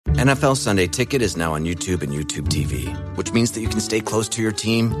NFL Sunday Ticket is now on YouTube and YouTube TV, which means that you can stay close to your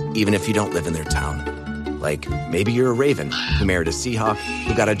team even if you don't live in their town. Like, maybe you're a Raven who married a Seahawk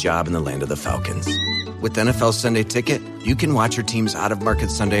who got a job in the land of the Falcons. With NFL Sunday Ticket, you can watch your team's out-of-market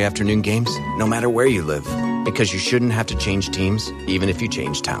Sunday afternoon games no matter where you live, because you shouldn't have to change teams even if you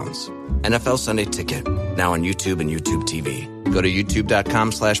change towns. NFL Sunday Ticket, now on YouTube and YouTube TV. Go to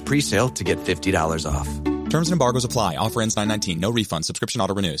youtube.com/presale to get $50 off. Terms and embargoes apply. Offer ends 9/19. No refund. Subscription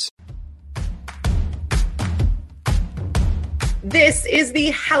auto renews. This is the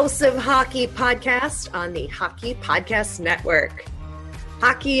House of Hockey podcast on the Hockey Podcast Network.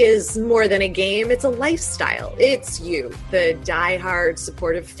 Hockey is more than a game. It's a lifestyle. It's you, the diehard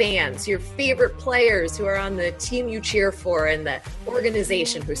supportive fans, your favorite players who are on the team you cheer for, and the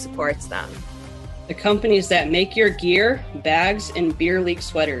organization who supports them. The companies that make your gear, bags, and beer league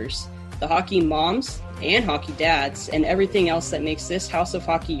sweaters. The hockey moms and hockey dads, and everything else that makes this House of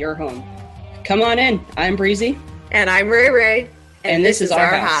Hockey your home. Come on in. I'm Breezy. And I'm Ray Ray. And this is our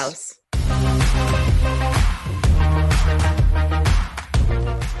house.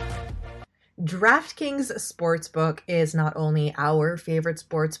 DraftKings Sportsbook is not only our favorite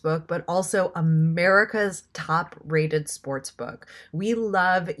sportsbook, but also America's top-rated sportsbook. We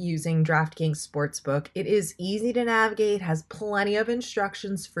love using DraftKings Sportsbook. It is easy to navigate, has plenty of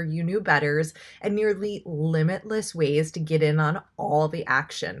instructions for you new bettors, and nearly limitless ways to get in on all the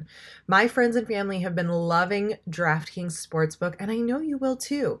action. My friends and family have been loving DraftKings Sportsbook, and I know you will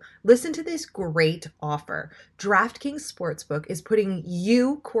too. Listen to this great offer. DraftKings Sportsbook is putting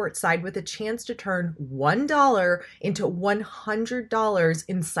you courtside with a chance to turn $1 into $100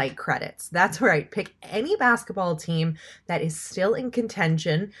 in site credits. That's right. Pick any basketball team that is still in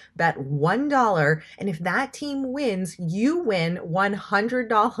contention, bet $1, and if that team wins, you win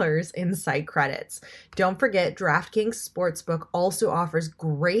 $100 in site credits. Don't forget, DraftKings Sportsbook also offers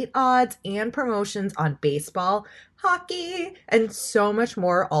great odds and promotions on baseball, hockey, and so much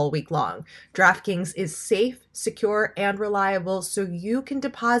more all week long. DraftKings is safe, secure, and reliable, so you can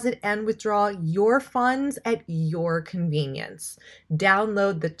deposit and withdraw your funds at your convenience.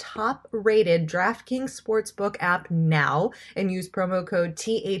 Download the top-rated DraftKings Sportsbook app now and use promo code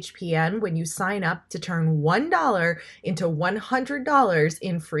THPN when you sign up to turn $1 into $100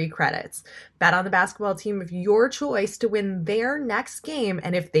 in free credits. Bet on the basketball team of your choice to win their next game,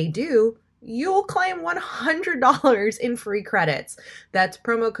 and if they do, you'll claim $100 in free credits. That's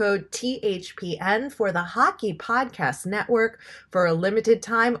promo code THPN for the Hockey Podcast Network for a limited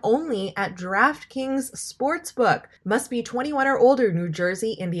time only at DraftKings Sportsbook. Must be 21 or older, New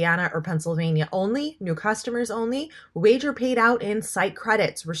Jersey, Indiana, or Pennsylvania only. New customers only. Wager paid out in site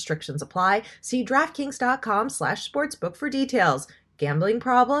credits. Restrictions apply. See DraftKings.com/sportsbook for details. Gambling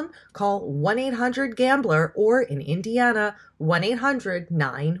problem? Call 1-800-GAMBLER or in Indiana,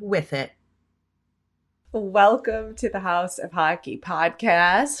 1-800-9-WITH-IT. Welcome to the House of Hockey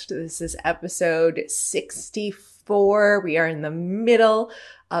podcast. This is episode 64. We are in the middle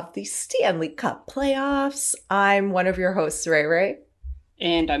of the Stanley Cup playoffs. I'm one of your hosts, Ray Ray.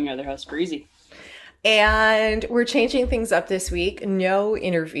 And I'm your other host, Breezy. And we're changing things up this week. No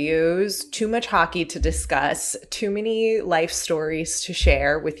interviews, too much hockey to discuss, too many life stories to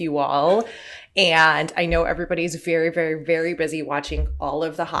share with you all. And I know everybody's very, very, very busy watching all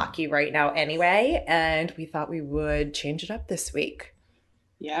of the hockey right now anyway. And we thought we would change it up this week.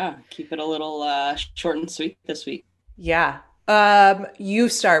 Yeah, keep it a little short and sweet this week. Yeah. You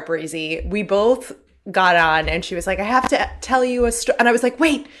start, Breezy. We both got on and she was like, I have to tell you a story. And I was like,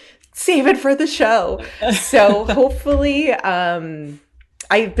 wait, save it for the show. So hopefully,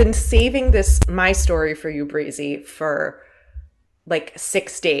 I've been saving my story for you, Breezy, for like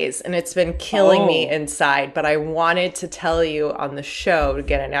 6 days, and it's been killing me inside, but I wanted to tell you on the show to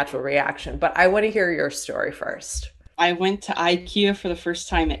get a natural reaction. But I want to hear your story first. I went to IKEA for the first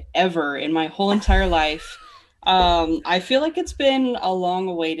time ever in my whole entire life. I feel like it's been a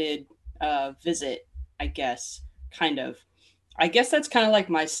long-awaited visit, I guess, kind of. I guess that's kind of like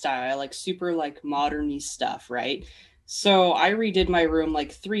my style, like super like modern-y stuff, right? So I redid my room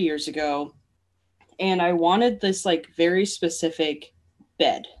like 3 years ago, and I wanted this like very specific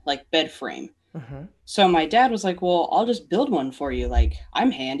bed, like bed frame. Mm-hmm. So my dad was like, well, I'll just build one for you. Like, I'm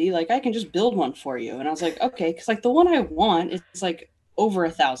handy. Like, I can just build one for you. And I was like, okay. Because like the one I want is like over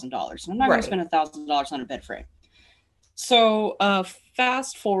 $1,000. I'm not going to spend $1,000 on a bed frame. So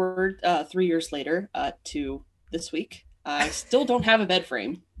fast forward 3 years later to this week. I still don't have a bed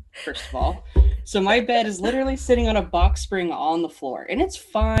frame, first of all. So my bed is literally sitting on a box spring on the floor. And it's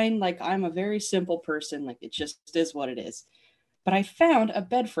fine. Like, I'm a very simple person. Like, it just is what it is. But I found a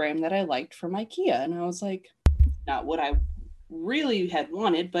bed frame that I liked from IKEA. And I was like, not what I really had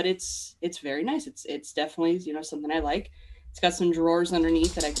wanted, but it's very nice. It's definitely, something I like. It's got some drawers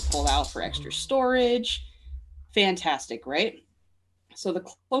underneath that I can pull out for extra storage. Fantastic, right? So the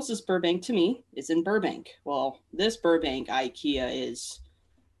closest Burbank to me is in Burbank. Well, this Burbank IKEA is,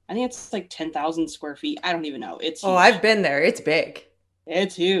 I think it's like 10,000 square feet. I don't even know. It's huge. Oh, I've been there. It's big.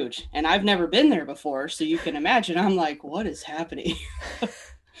 It's huge. And I've never been there before. So you can imagine, I'm like, what is happening?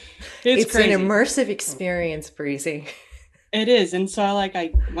 It's crazy. An immersive experience, Breezy. It is. And so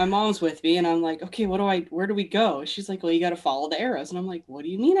my mom's with me and I'm like, okay, where do we go? She's like, well, you got to follow the arrows. And I'm like, what do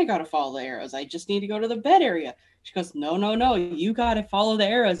you mean I got to follow the arrows? I just need to go to the bed area. She goes, no. You got to follow the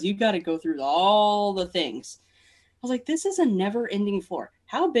arrows. You got to go through all the things. I was like, this is a never ending floor.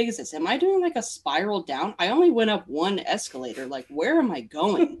 How big is this? Am I doing like a spiral down? I only went up one escalator. Like, where am I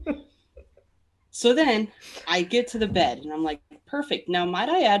going? So then I get to the bed and I'm like, perfect. Now, might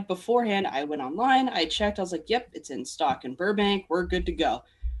I add, beforehand, I went online, I checked, I was like, yep, it's in stock in Burbank. We're good to go.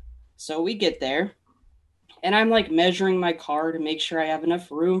 So we get there and I'm like measuring my car to make sure I have enough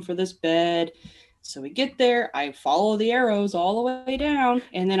room for this bed. So we get there, I follow the arrows all the way down.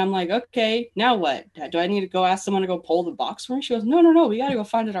 And then I'm like, okay, now what? Do I need to go ask someone to go pull the box for me? She goes, no, we got to go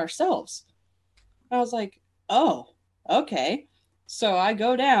find it ourselves. And I was like, oh, okay. So I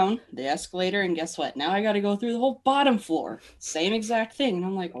go down the escalator and guess what? Now I got to go through the whole bottom floor. Same exact thing. And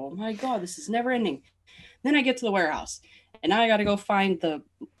I'm like, oh my God, this is never ending. Then I get to the warehouse and now I got to go find the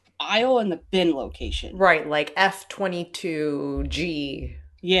aisle and the bin location. Right, like F22G.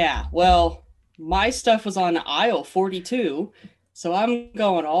 Yeah, well, my stuff was on aisle 42. So I'm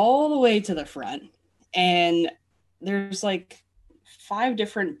going all the way to the front and there's like 5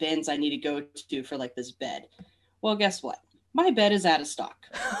 different bins I need to go to for like this bed. Well, guess what? My bed is out of stock.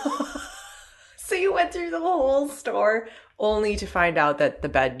 So you went through the whole store only to find out that the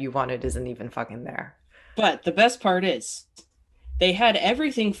bed you wanted isn't even fucking there. But the best part is they had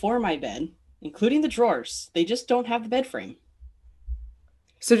everything for my bed, including the drawers. They just don't have the bed frame.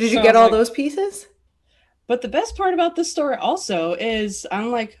 So did you get all those pieces? But the best part about this store also is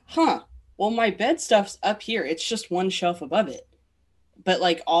I'm like, well, my bed stuff's up here. It's just one shelf above it. But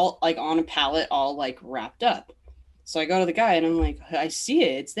like all like on a pallet, all like wrapped up. So I go to the guy and I'm like, I see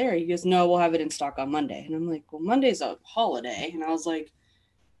it. It's there. He goes, no, we'll have it in stock on Monday. And I'm like, well, Monday's a holiday. And I was like,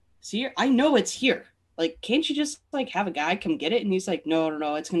 see, I know it's here. Like, can't you just like have a guy come get it? And he's like,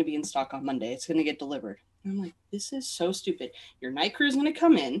 no, it's going to be in stock on Monday. It's going to get delivered. And I'm like, this is so stupid. Your night crew is going to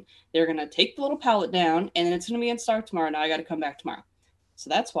come in. They're going to take the little pallet down and then it's going to be in stock tomorrow. Now I got to come back tomorrow. So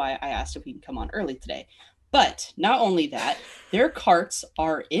that's why I asked if we can come on early today. But not only that, their carts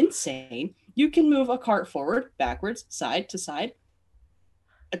are insane. You can move a cart forward, backwards, side to side.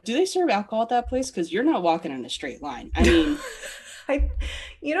 Do they serve alcohol at that place? Because you're not walking in a straight line. I mean...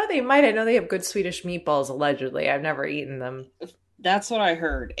 they might. I know they have good Swedish meatballs, allegedly. I've never eaten them. That's what I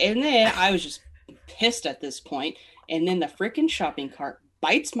heard. And then I was just pissed at this point. And then the freaking shopping cart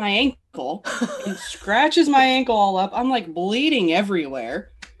bites my ankle and scratches my ankle all up. I'm like bleeding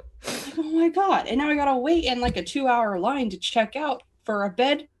everywhere. Like, oh my God. And now I got to wait in like a 2-hour line to check out for a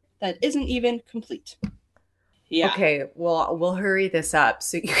bed that isn't even complete. Yeah. Okay, well, we'll hurry this up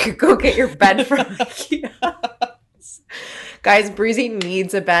so you can go get your bed from IKEA. Guys, Breezy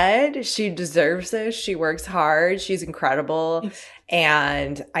needs a bed. She deserves this. She works hard. She's incredible.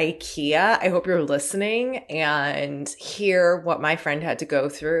 And IKEA, I hope you're listening and hear what my friend had to go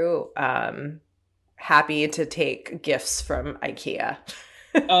through. Happy to take gifts from IKEA.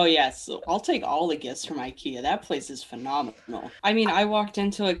 Oh, yes. I'll take all the gifts from IKEA. That place is phenomenal. I mean, I walked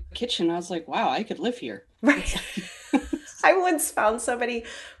into a kitchen. I was like, wow, I could live here. Right. I once found somebody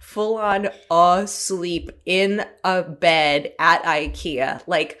full on asleep in a bed at IKEA.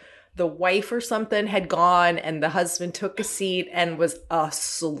 Like the wife or something had gone and the husband took a seat and was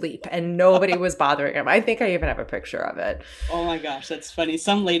asleep and nobody was bothering him. I think I even have a picture of it. Oh my gosh, that's funny.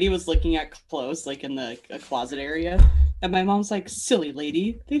 Some lady was looking at clothes like in the closet area. And my mom's like, silly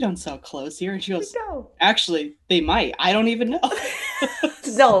lady, they don't sell clothes here. And she goes, no. Actually, they might. I don't even know.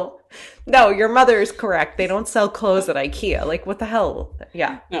 No, your mother is correct. They don't sell clothes at IKEA. Like, what the hell?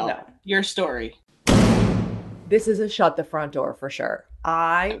 Yeah. No. Your story. This is a shut the front door for sure.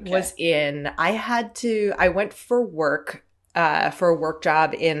 I went for work, for a work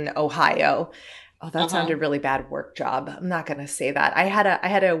job in Ohio. Oh, that sounded really bad, work job. I'm not going to say that. I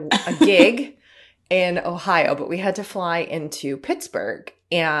had a gig in Ohio, but we had to fly into Pittsburgh.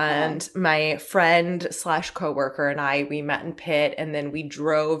 And my friend / coworker and I, we met in Pitt, and then we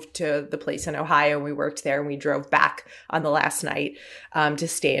drove to the place in Ohio. We worked there, and we drove back on the last night to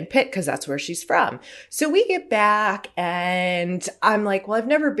stay in Pitt because that's where she's from. So we get back, and I'm like, well, I've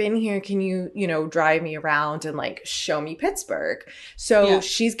never been here. Can you, drive me around and like show me Pittsburgh? So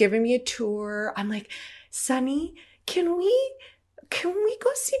she's giving me a tour. I'm like, Sunny, can we go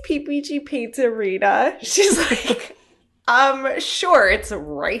see PPG Pizzeria? She's like, sure, it's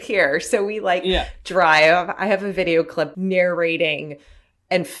right here. So we drive. I have a video clip narrating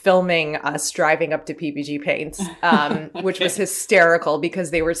and filming us driving up to PPG Paints, which was hysterical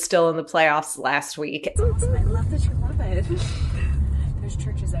because they were still in the playoffs last week. It's awesome. I love that you love it. There's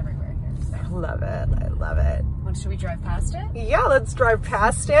churches everywhere here. So. I love it. I love it. Well, should we drive past it? Yeah, let's drive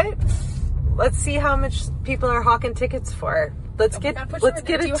past it. Let's see how much people are hawking tickets for. Let's get a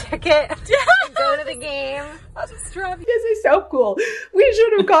ticket and go to the game. I'll just drive. This is so cool. We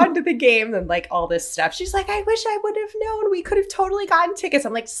should have gone to the game and like all this stuff. She's like, I wish I would have known. We could have totally gotten tickets.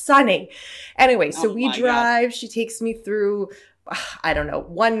 I'm like, Sunny. Anyway, so we drive. God. She takes me through, I don't know,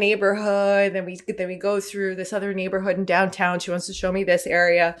 one neighborhood. Then we go through this other neighborhood in downtown. She wants to show me this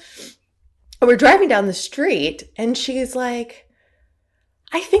area. And we're driving down the street, and she's like,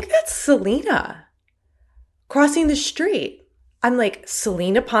 I think that's Selena crossing the street. I'm like,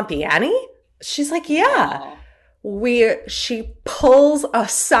 Selena Pompiani? She's like, yeah. Wow. She pulls a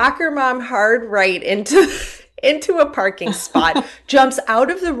soccer mom hard right into a parking spot, jumps out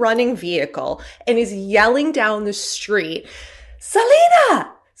of the running vehicle, and is yelling down the street,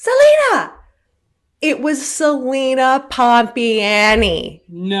 Selena! Selena! It was Selena Pompiani.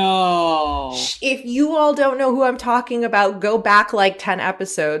 No. If you all don't know who I'm talking about, go back like 10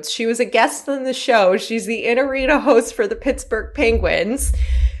 episodes. She was a guest on the show. She's the in-arena host for the Pittsburgh Penguins.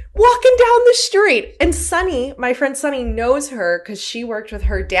 Walking down the street. And Sunny, my friend Sunny, knows her because she worked with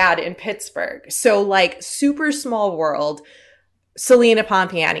her dad in Pittsburgh. So like super small world. Selena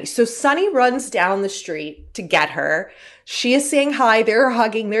Pompiani. So Sunny runs down the street to get her. She is saying hi. They're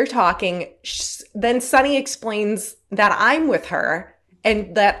hugging. They're talking. Then Sunny explains that I'm with her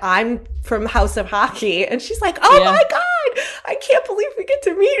and that I'm from House of Hockey. And she's like, oh my God, I can't believe we get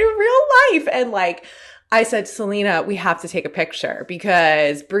to meet in real life. And like, I said, Selena, we have to take a picture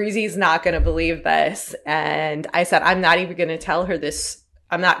because Breezy's not going to believe this. And I said, I'm not even going to tell her this.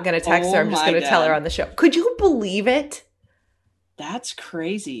 I'm not going to text her. I'm just going to tell her on the show. Could you believe it? That's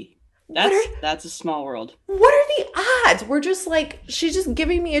crazy. That's a small world. What are the odds? We're just like, she's just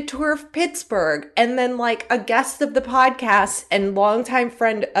giving me a tour of Pittsburgh. And then like a guest of the podcast and longtime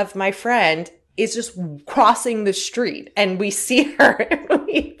friend of my friend is just crossing the street. And we see her and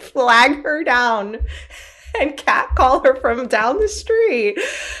we flag her down and catcall her from down the street.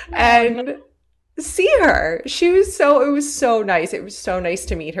 And see her. It was so nice. It was so nice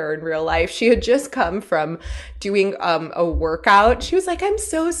to meet her in real life. She had just come from doing a workout. She was like, I'm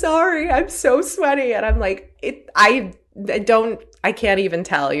so sorry. I'm so sweaty. And I'm like, I can't even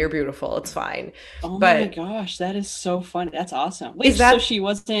tell. You're beautiful. It's fine. Oh my gosh. That is so fun. That's awesome. Wait, so she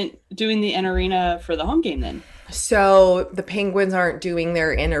wasn't doing the in-arena for the home game then? So the Penguins aren't doing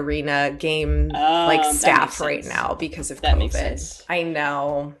their in-arena game staff right now because of COVID. Makes sense. I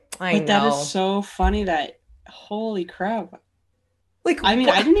know. But that is so funny that, holy crap. Like, I mean,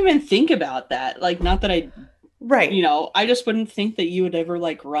 I didn't even think about that. Like, not that I, I just wouldn't think that you would ever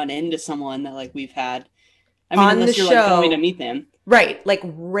like run into someone that like we've had. I mean, unless you're like going to meet them. Right. Like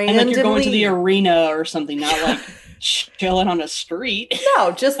randomly. And like you're going to the arena or something, not like chilling on a street.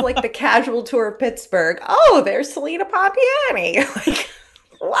 No, just like the casual tour of Pittsburgh. Oh, there's Selena Pompiani. Like,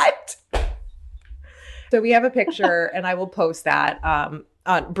 what? So we have a picture and I will post that.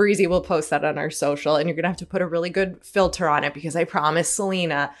 Breezy will post that on our social, and you're gonna have to put a really good filter on it because I promised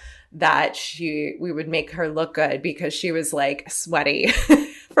Selena that we would make her look good because she was like sweaty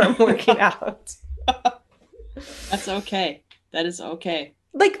from working out. That's okay. That is okay.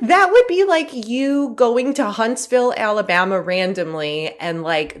 Like that would be like you going to Huntsville, Alabama randomly and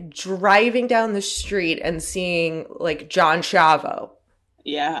like driving down the street and seeing like John Chavo.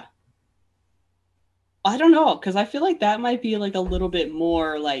 Yeah. I don't know, because I feel like that might be like a little bit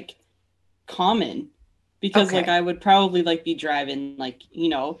more like common because like I would probably like be driving like,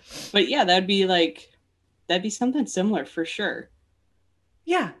 but yeah, that'd be something similar for sure.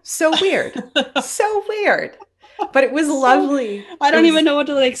 Yeah. So weird. So weird. But it was lovely. I don't even know what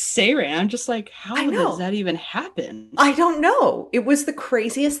to like say right now. I'm just like, how does that even happen? I don't know. It was the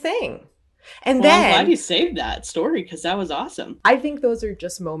craziest thing. And then I'm glad you saved that story because that was awesome. I think those are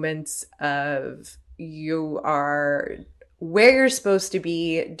just moments of you are where you're supposed to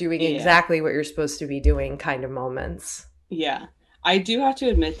be doing exactly what you're supposed to be doing kind of moments. Yeah. I do have to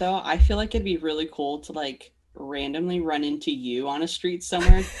admit though, I feel like it'd be really cool to like randomly run into you on a street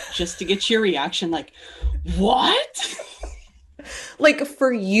somewhere just to get your reaction like, what? Like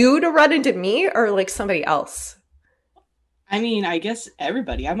for you to run into me or like somebody else? I mean, I guess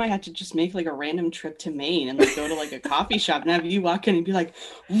everybody. I might have to just make like a random trip to Maine and like go to like a coffee shop and have you walk in and be like,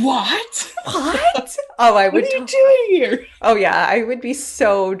 "What? What? Oh, I What would. are you doing here?" Oh, yeah. I would be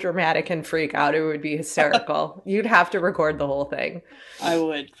so dramatic and freak out. It would be hysterical. You'd have to record the whole thing. I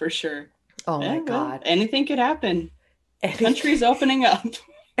would for sure. Oh my Yeah, well, God. anything could happen. Country's Anything, opening up.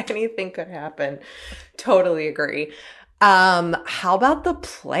 anything could happen. Totally agree. How about the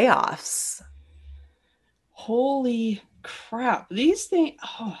playoffs? Holy crap! These things.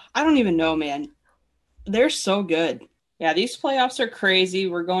 Oh, I don't even know, man. They're so good. Yeah, these playoffs are crazy.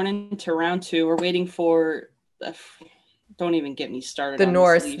 We're going into round two. We're waiting for. Don't even get me started The on this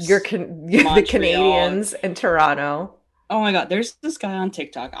North, Leafs. the Montreal. Canadians and Toronto. Oh my God, there's this guy on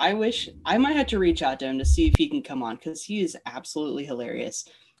TikTok. I wish I might have to reach out to him to see if he can come on because he is absolutely hilarious.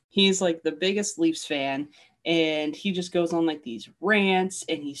 He's like the biggest Leafs fan, and he just goes on like these rants,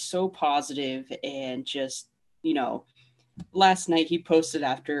 and he's so positive and just, you know, last night he posted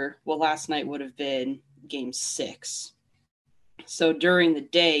after, well, last night would have been game 6. So during the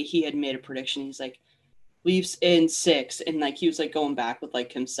day, he had made a prediction. He's like, Leafs in 6. And like, he was like going back with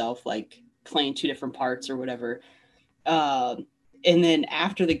like himself, like playing 2 different parts or whatever. And then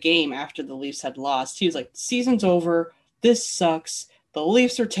after the game, after the Leafs had lost, he was like, season's over. This sucks. The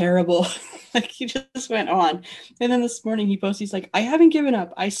Leafs are terrible. Like he just went on. And then this morning he posted, he's like, I haven't given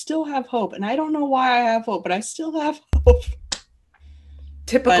up. I still have hope. And I don't know why I have hope, but I still have hope.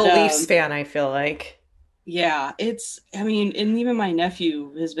 Typical But, Leafs fan, I feel like. yeah, I mean, and even my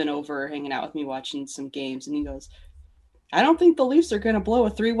nephew has been over hanging out with me watching some games, and he goes, I don't think the Leafs are going to blow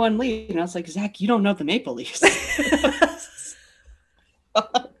a 3-1 lead. And I was like, Zach, you don't know the Maple Leafs.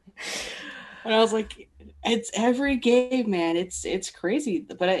 And I was like, it's every game, man. It's crazy.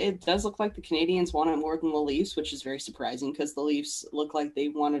 But it does look like the Canadians want it more than the Leafs, which is very surprising because the Leafs look like they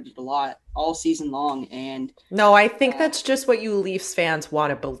wanted it a lot all season long. And No, I think that's just what you Leafs fans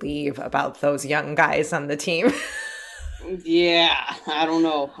want to believe about those young guys on the team. yeah, I don't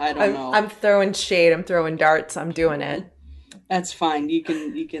know. I don't know. I'm throwing shade. I'm throwing darts. I'm doing it. That's fine. You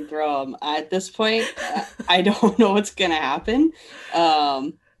can throw them. At this point, I don't know what's gonna happen.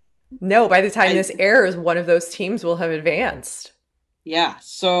 No, by the time this airs, one of those teams will have advanced. Yeah.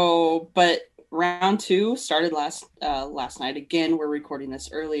 So, but round 2 started last night. Again, we're recording this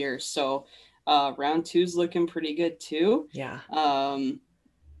earlier, so round 2's looking pretty good too. Yeah. I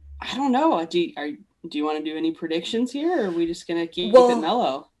don't know. Do you want to do any predictions here, or are we just gonna keep it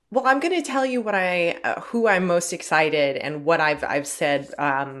mellow? Well, I'm going to tell you what who I'm most excited and what I've said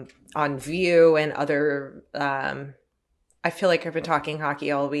on View and other. I feel like I've been talking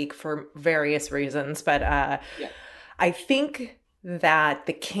hockey all week for various reasons, but I think that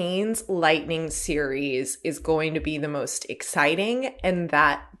the Canes Lightning series is going to be the most exciting, and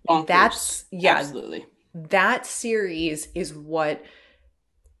that's absolutely, that series is what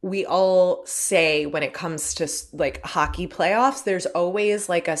we all say when it comes to like hockey playoffs. There's always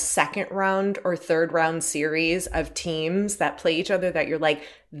like a second round or third round series of teams that play each other that you're like,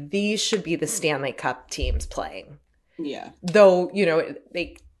 these should be the Stanley Cup teams playing. Yeah. Though, you know,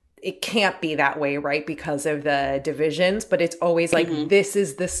 it can't be that way, right? Because of the divisions, but it's always like, this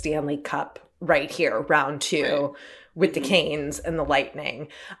is the Stanley Cup right here, round 2. Right. With the Canes and the Lightning.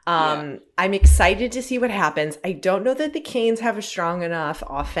 I'm excited to see what happens. I don't know that the Canes have a strong enough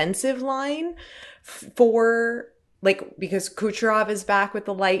offensive line for, like, because Kucherov is back with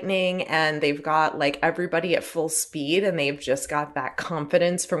the Lightning and they've got, like, everybody at full speed and they've just got that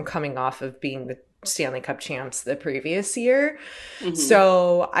confidence from coming off of being the Stanley Cup champs the previous year.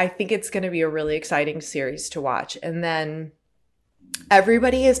 So I think it's going to be a really exciting series to watch. And then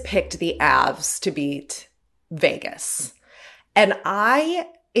everybody has picked the Avs to beat Vegas. And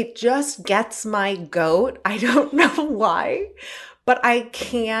it just gets my goat. I don't know why, but I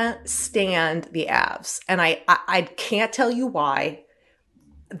can't stand the Avs. And I can't tell you why.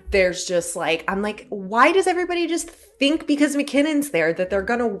 There's just like, I'm like, why does everybody just think because McKinnon's there that they're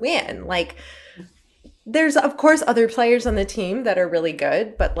going to win? Like, there's of course other players on the team that are really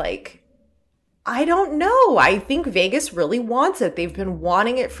good, but like, I don't know. I think Vegas really wants it. They've been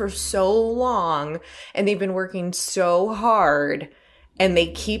wanting it for so long and they've been working so hard and they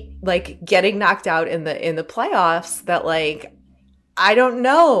keep like getting knocked out in the playoffs that like, I don't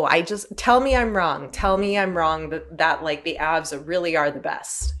know. Tell me I'm wrong. Tell me I'm wrong that like the Avs really are the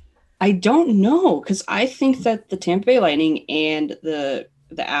best. I don't know, because I think that the Tampa Bay Lightning and the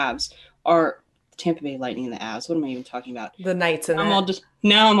Avs are Tampa Bay Lightning and the Avs. What am I even talking about? The Knights and now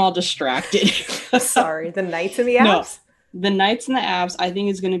I'm all distracted. Sorry, the Knights and the Avs? No, the Knights and the Avs, I think,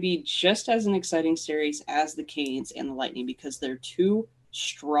 is going to be just as an exciting series as the Canes and the Lightning because they're two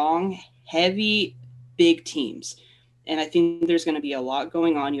strong, heavy, big teams. And I think there's going to be a lot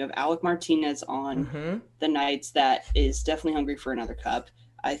going on. You have Alec Martinez on the Knights that is definitely hungry for another cup.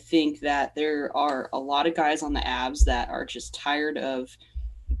 I think that there are a lot of guys on the Avs that are just tired of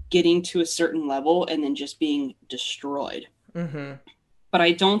getting to a certain level and then just being destroyed. But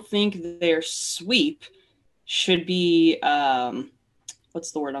I don't think their sweep should be,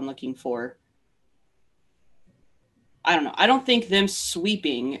 what's the word I'm looking for? I don't know. I don't think them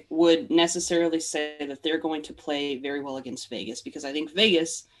sweeping would necessarily say that they're going to play very well against Vegas because I think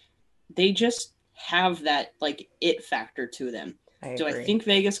Vegas, they just have that like it factor to them. Do I think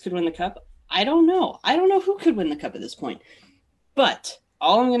Vegas could win the cup? I don't know. I don't know who could win the cup at this point. But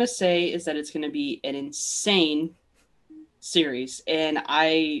all I'm going to say is that it's going to be an insane series, and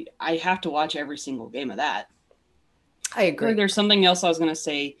I have to watch every single game of that. I agree. There's something else I was going to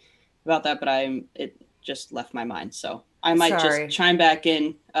say about that, but it just left my mind. So I might just chime back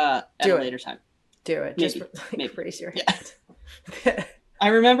in at a later time. Do it. Maybe. Just raise your hand. I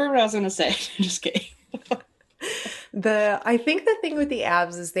remember what I was going to say. Just kidding. I think the thing with the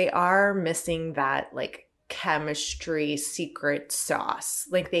Avs is they are missing that like chemistry secret sauce.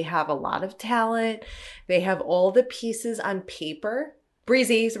 Like they have a lot of talent. They have all the pieces on paper.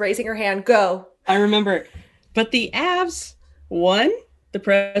 Breezy's raising her hand. Go. I remember. But the Avs won the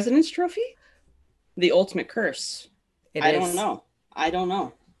President's Trophy. The ultimate curse. I don't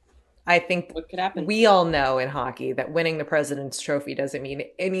know. I think what could happen. We all know in hockey that winning the President's Trophy doesn't mean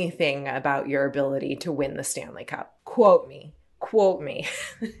anything about your ability to win the Stanley Cup. Quote me.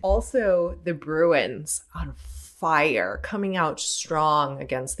 Also, the Bruins on fire, coming out strong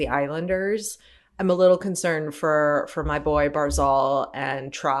against the Islanders. I'm a little concerned for my boy Barzal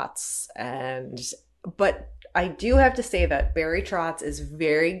and Trotz, but I do have to say that Barry Trotz is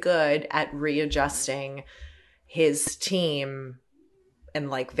very good at readjusting his team and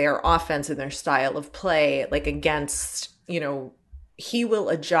like their offense and their style of play, like against, he will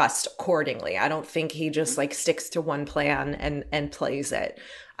adjust accordingly. I don't think he just like sticks to one plan and plays it.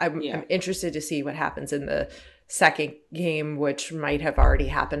 I'm interested to see what happens in the second game, which might have already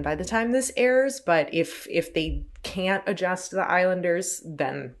happened by the time this airs. But if they can't adjust to the Islanders,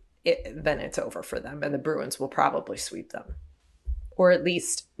 then it's over for them, and the Bruins will probably sweep them, or at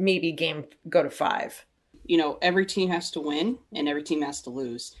least maybe go to 5. Every team has to win and every team has to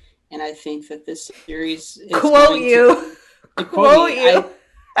lose, and I think that this series is quote you.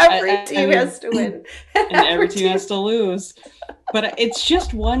 Every team has to win and every team has to lose, but it's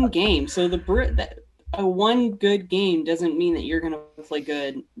just one game. So one good game doesn't mean that you're going to play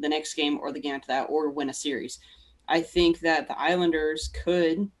good the next game or the game after that or win a series. I think that the Islanders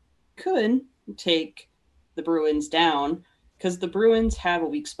could take the Bruins down because the Bruins have a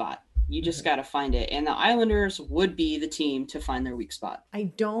weak spot. You just got to find it. And the Islanders would be the team to find their weak spot.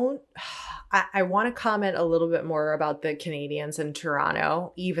 I want to comment a little bit more about the Canadiens in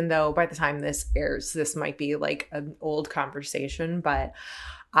Toronto, even though by the time this airs, this might be like an old conversation. But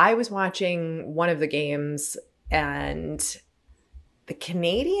I was watching one of the games and the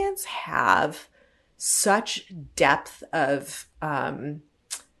Canadiens have such depth of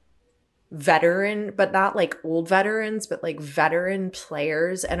veteran, but not like old veterans, but like veteran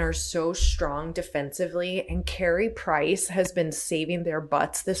players, and are so strong defensively. And Carey Price has been saving their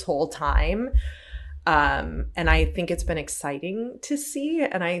butts this whole time. And I think it's been exciting to see.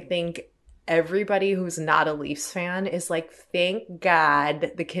 And I think everybody who's not a Leafs fan is like, thank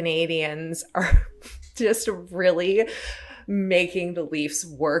God the Canadiens are just really making the Leafs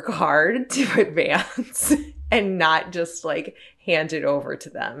work hard to advance and not just like hand it over to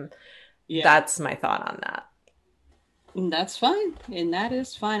them. Yeah. That's my thought on that. That's fine. And that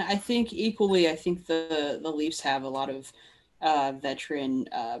is fine. I think the Leafs have a lot of veteran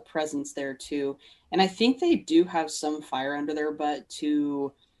presence there too. And I think they do have some fire under their butt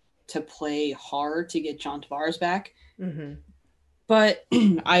to play hard to get John Tavares back. Mm-hmm. But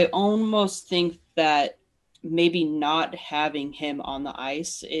I almost think that maybe not having him on the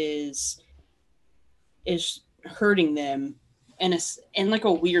ice is hurting them in like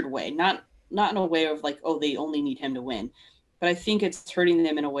a weird way, not in a way of like, oh, they only need him to win, but I think it's hurting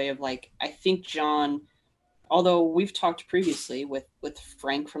them in a way of like, I think John, although we've talked previously with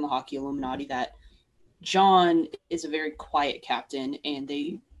Frank from the Hockey Illuminati that John is a very quiet captain, and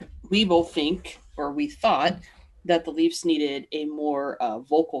we both think, or we thought, that the Leafs needed a more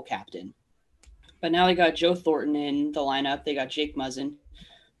vocal captain. But now they got Joe Thornton in the lineup. They got Jake Muzzin,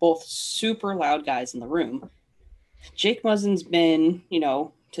 both super loud guys in the room. Jake Muzzin's been,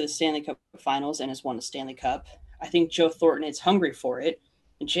 to the Stanley Cup finals and has won a Stanley Cup. I think Joe Thornton is hungry for it.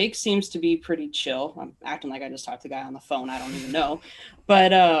 And Jake seems to be pretty chill. I'm acting like I just talked to the guy on the phone. I don't even know.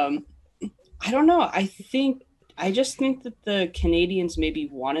 But I don't know. I just think that the Canadians maybe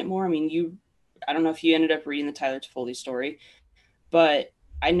want it more. I mean, I don't know if you ended up reading the Tyler Toffoli story, but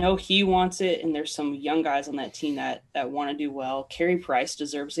I know he wants it, and there's some young guys on that team that want to do well. Carey Price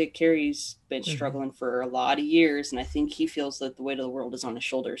deserves it. Carey's been struggling for a lot of years, and I think he feels that the weight of the world is on his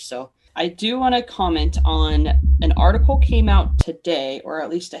shoulders. So I do want to comment on an article came out today, or at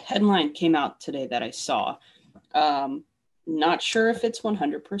least a headline came out today that I saw. Not sure if it's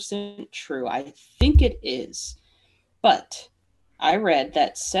 100% true. I think it is. But I read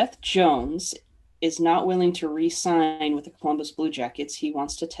that Seth Jones is not willing to re-sign with the Columbus Blue Jackets. He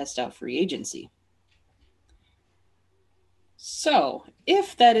wants to test out free agency. So,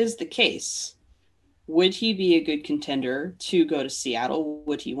 if that is the case, would he be a good contender to go to Seattle?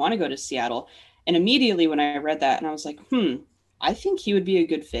 Would he want to go to Seattle? And immediately when I read that, and I was like, I think he would be a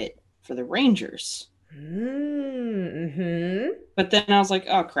good fit for the Rangers. Mm-hmm. But then I was like,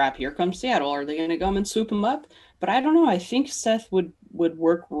 oh crap, here comes Seattle. Are they going to come and swoop him up? But I don't know. I think Seth would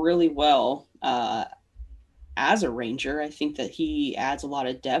work really well as a Ranger. I think that he adds a lot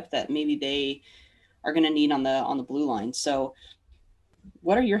of depth that maybe they are going to need on the blue line. So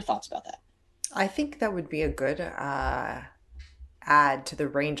what are your thoughts about that? I think that would be a good add to the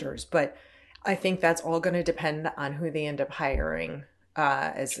Rangers, but I think that's all going to depend on who they end up hiring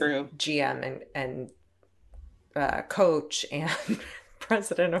as GM and coach and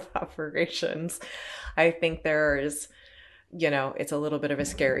president of operations. I think there's, it's a little bit of a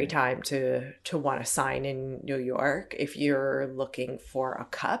scary time to want to sign in New York if you're looking for a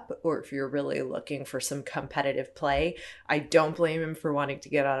cup or if you're really looking for some competitive play. I don't blame him for wanting to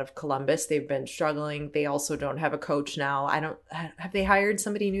get out of Columbus. They've been struggling. They also don't have a coach now. Have they hired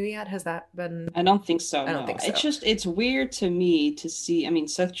somebody new yet? Has that been? I don't think so. I don't think so. It's weird to me to see. I mean,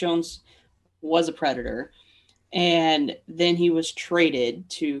 Seth Jones was a Predator, and then he was traded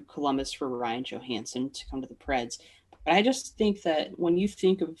to Columbus for Ryan Johansson to come to the Preds. But I just think that when I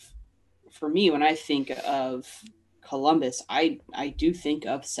think of Columbus, I do think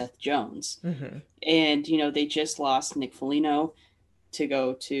of Seth Jones. Mm-hmm. And, they just lost Nick Foligno to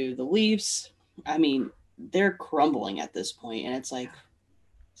go to the Leafs. I mean, they're crumbling at this point, and it's like,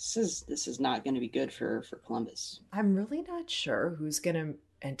 this is not going to be good for Columbus. I'm really not sure who's going to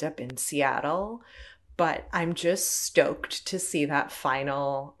end up in Seattle, but I'm just stoked to see that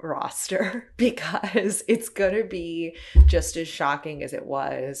final roster because it's going to be just as shocking as it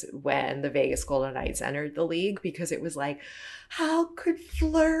was when the Vegas Golden Knights entered the league, because it was like, how could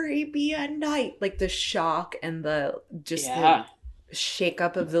Fleury be a Knight? Like the shock and the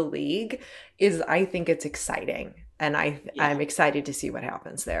shakeup of the league I think it's exciting. And I'm excited to see what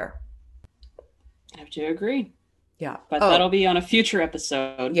happens there. I have to agree. Yeah. But that'll be on a future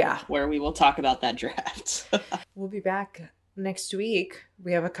episode where we will talk about that draft. We'll be back next week.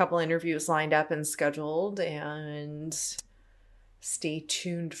 We have a couple interviews lined up and scheduled, and stay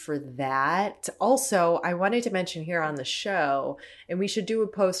tuned for that. Also, I wanted to mention here on the show, and we should do a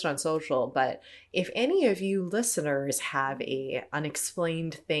post on social, but if any of you listeners have a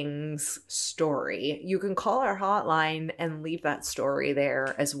unexplained things story, you can call our hotline and leave that story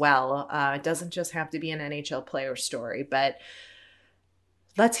there as well. It doesn't just have to be an NHL player story, but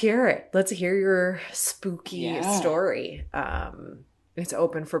let's hear it. Let's hear your spooky story. It's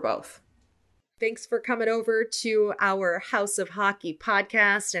open for both. Thanks for coming over to our House of Hockey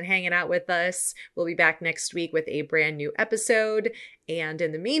podcast and hanging out with us. We'll be back next week with a brand new episode. And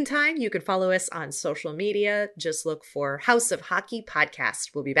in the meantime, you can follow us on social media. Just look for House of Hockey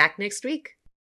podcast. We'll be back next week.